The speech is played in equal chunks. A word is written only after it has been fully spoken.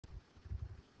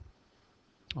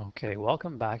Okay,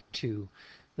 welcome back to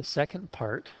the second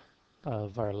part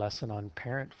of our lesson on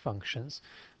parent functions.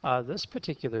 This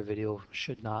particular video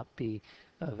should not be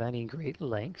of any great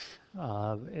length.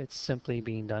 It's simply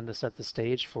being done to set the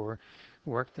stage for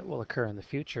work that will occur in the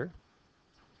future.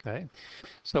 Okay,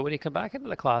 so when you come back into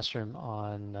the classroom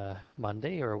on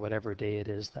Monday or whatever day it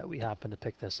is that we happen to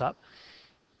pick this up,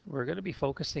 we're going to be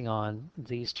focusing on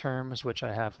these terms which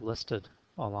I have listed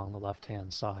along the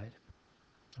left-hand side.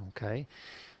 Okay.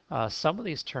 Some of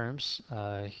these terms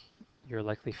you're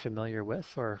likely familiar with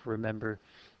or remember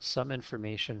some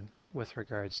information with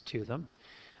regards to them.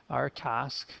 Our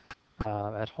task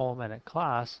at home and at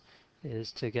class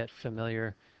is to get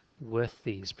familiar with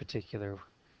these particular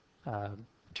uh,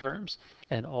 terms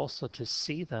and also to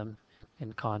see them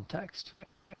in context.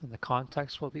 And the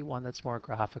context will be one that's more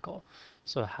graphical.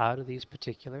 So how do these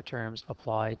particular terms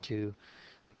apply to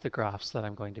the graphs that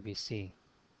I'm going to be seeing?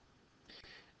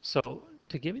 So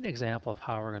to give you an example of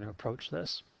how we're going to approach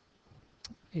this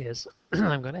is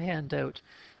I'm going to hand out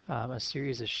a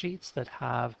series of sheets that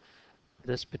have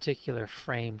this particular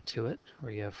frame to it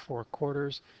where you have 4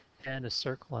 quarters and a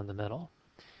circle in the middle.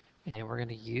 And we're going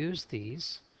to use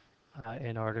these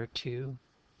in order to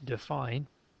define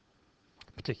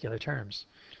particular terms.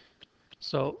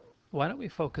 So why don't we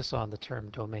focus on the term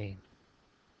domain?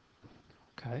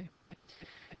 Okay.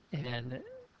 And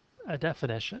a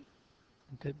definition.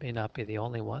 It may not be the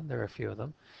only one. There are a few of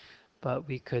them. But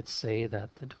we could say that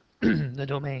the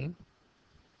domain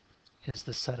is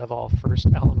the set of all first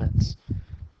elements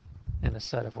in a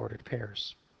set of ordered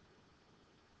pairs.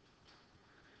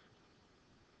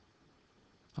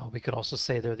 We could also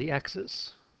say they're the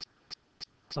x's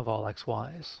of all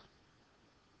xy's.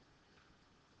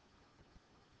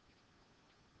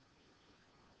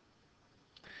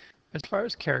 As far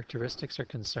as characteristics are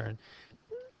concerned,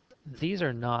 these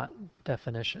are not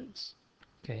definitions.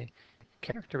 Okay,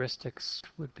 characteristics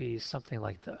would be something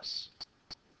like this.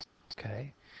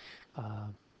 Okay, uh,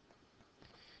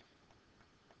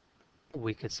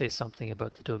 we could say something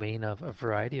about the domain of a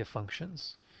variety of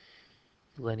functions,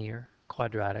 linear,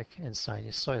 quadratic, and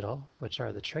sinusoidal, which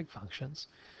are the trig functions,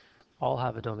 all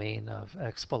have a domain of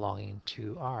x belonging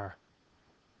to R.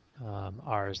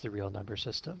 R is the real number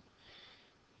system.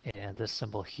 And this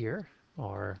symbol here,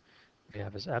 or we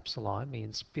have as epsilon,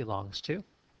 means belongs to.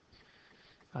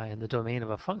 And the domain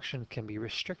of a function can be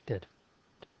restricted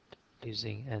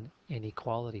using an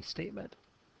inequality statement.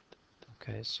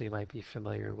 Okay, so you might be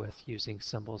familiar with using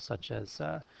symbols such as,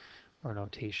 or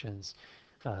notations,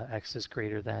 x is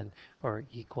greater than or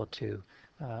equal to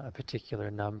a particular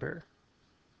number.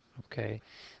 Okay,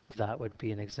 that would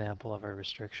be an example of a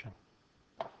restriction.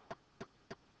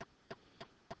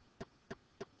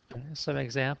 Some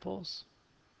examples.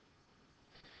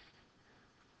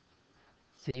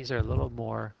 These are a little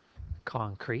more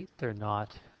concrete. They're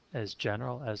not as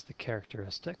general as the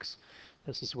characteristics.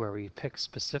 This is where we pick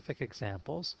specific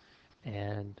examples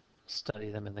and study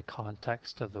them in the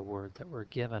context of the word that we're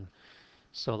given.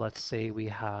 So let's say we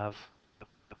have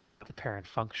the parent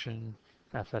function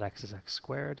f at x is x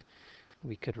squared.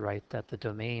 We could write that the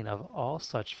domain of all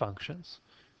such functions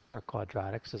or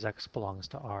quadratics is x belongs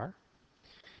to R.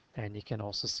 And you can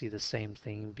also see the same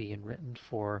thing being written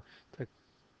for the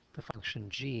function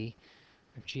g,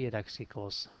 if g at x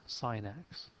equals sine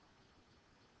x.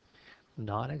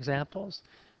 Non-examples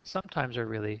sometimes are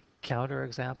really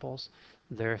counter-examples.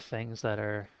 They're things that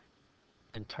are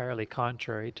entirely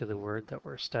contrary to the word that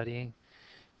we're studying.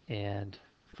 And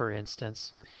for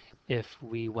instance, if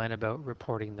we went about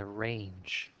reporting the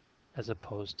range as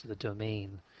opposed to the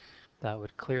domain, that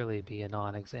would clearly be a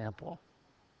non-example.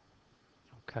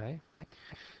 Okay,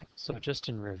 so just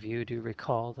in review, do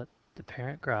recall that the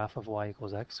parent graph of y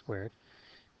equals x squared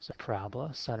is a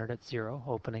parabola centered at 0,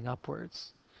 opening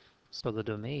upwards. So the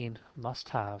domain must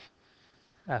have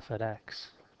f at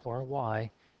x or y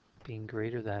being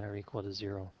greater than or equal to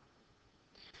 0.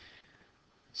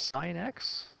 Sine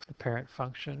x, the parent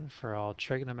function for all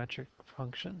trigonometric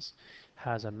functions,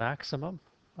 has a maximum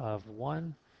of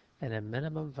 1 and a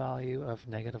minimum value of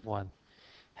 -1.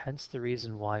 Hence the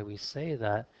reason why we say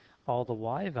that all the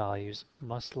y values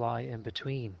must lie in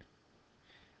between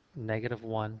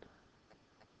 -1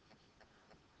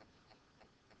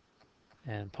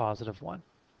 and +1.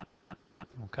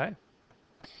 Okay?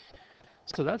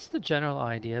 So that's the general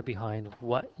idea behind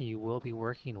what you will be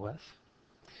working with.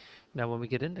 Now when we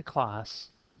get into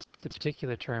class, the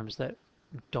particular terms that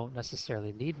don't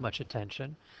necessarily need much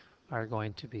attention are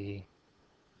going to be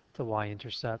the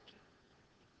y-intercept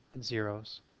and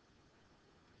zeros.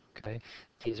 Okay,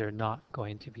 these are not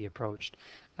going to be approached.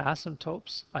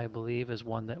 Asymptotes, I believe, is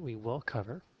one that we will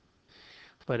cover.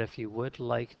 But if you would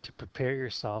like to prepare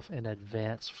yourself in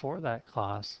advance for that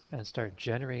class and start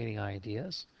generating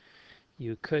ideas,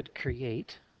 you could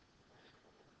create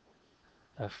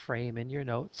a frame in your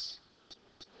notes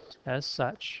as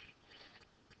such,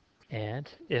 and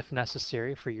if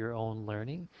necessary for your own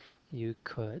learning, you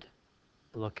could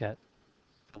look at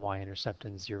the y-intercept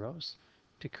and zeros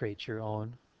to create your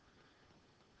own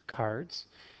cards.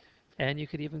 And you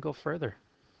could even go further.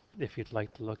 If you'd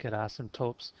like to look at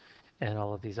asymptotes and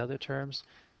all of these other terms,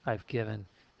 I've given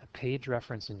a page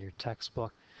reference in your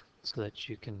textbook so that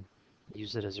you can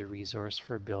use it as a resource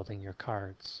for building your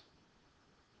cards.